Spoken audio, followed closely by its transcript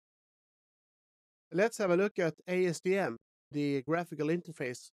Let's have a look at ASDM, the graphical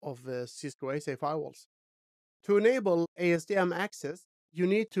interface of CISCO ASA firewalls. To enable ASDM access, you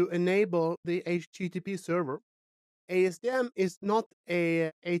need to enable the HTTP server. ASDM is not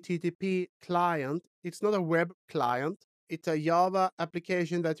a HTTP client. It's not a web client. It's a Java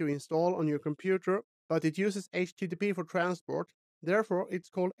application that you install on your computer, but it uses HTTP for transport. Therefore, it's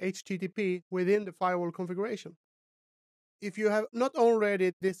called HTTP within the firewall configuration. If you have not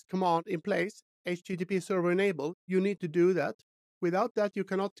already this command in place, HTTP server enable, you need to do that. Without that, you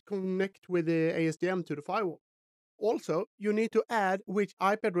cannot connect with the ASDM to the firewall. Also, you need to add which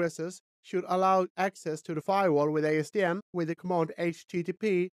IP addresses should allow access to the firewall with ASDM with the command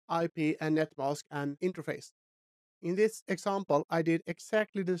HTTP, IP, and netmask and interface. In this example, I did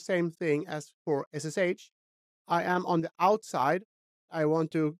exactly the same thing as for SSH. I am on the outside. I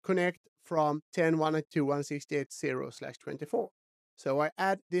want to connect from 10.192.168.0/24. So I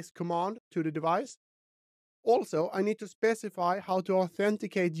add this command to the device. Also, I need to specify how to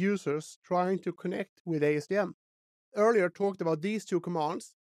authenticate users trying to connect with ASDM. Earlier talked about these two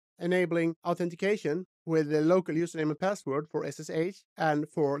commands, enabling authentication with the local username and password for SSH and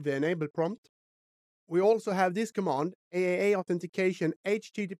for the enable prompt. We also have this command, AAA authentication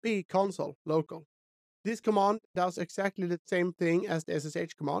HTTP console local. This command does exactly the same thing as the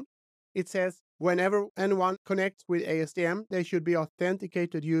SSH command. It says whenever anyone connects with ASDM, they should be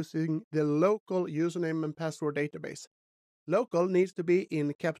authenticated using the local username and password database. Local needs to be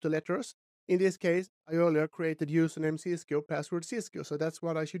in capital letters. In this case, I earlier created username Cisco, password Cisco, so that's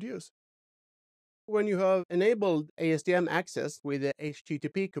what I should use. When you have enabled ASDM access with the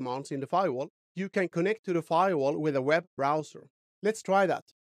HTTP commands in the firewall, you can connect to the firewall with a web browser. Let's try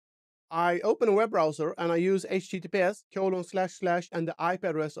that. I open a web browser and I use https:// and the IP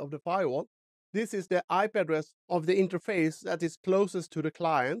address of the firewall. This is the IP address of the interface that is closest to the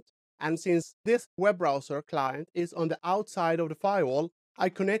client. And since this web browser client is on the outside of the firewall, I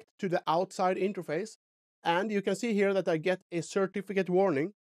connect to the outside interface. And you can see here that I get a certificate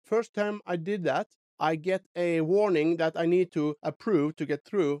warning. First time I did that, I get a warning that I need to approve to get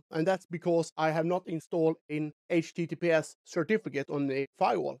through. And that's because I have not installed an HTTPS certificate on the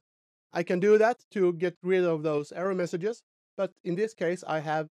firewall. I can do that to get rid of those error messages, but in this case I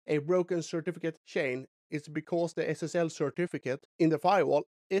have a broken certificate chain. It's because the SSL certificate in the firewall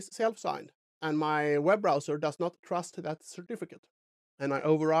is self-signed, and my web browser does not trust that certificate. And I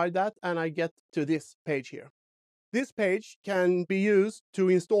override that, and I get to this page here. This page can be used to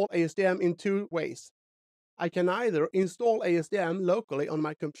install ASDM in two ways. I can either install ASDM locally on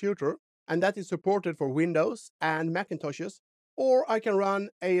my computer, and that is supported for Windows and Macintoshes, or I can run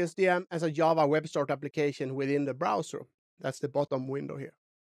ASDM as a Java WebStart application within the browser. That's the bottom window here.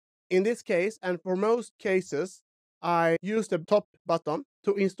 In this case, and for most cases, I use the top button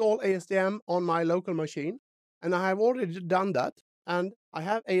to install ASDM on my local machine, and I have already done that, and I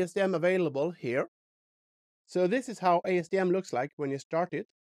have ASDM available here. So this is how ASDM looks like when you start it.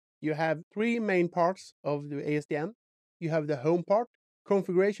 You have three main parts of the ASDM. You have the home part,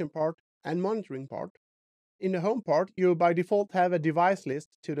 configuration part, and monitoring part. In the home part, you by default have a device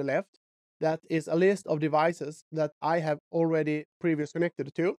list to the left. That is a list of devices that I have already previously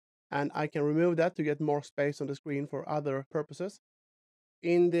connected to, and I can remove that to get more space on the screen for other purposes.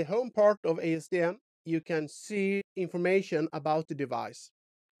 In the home part of ASDM, you can see information about the device.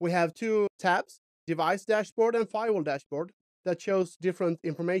 We have two tabs, device dashboard and firewall dashboard, that shows different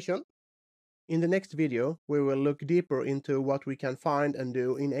information. In the next video, we will look deeper into what we can find and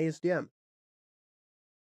do in ASDM.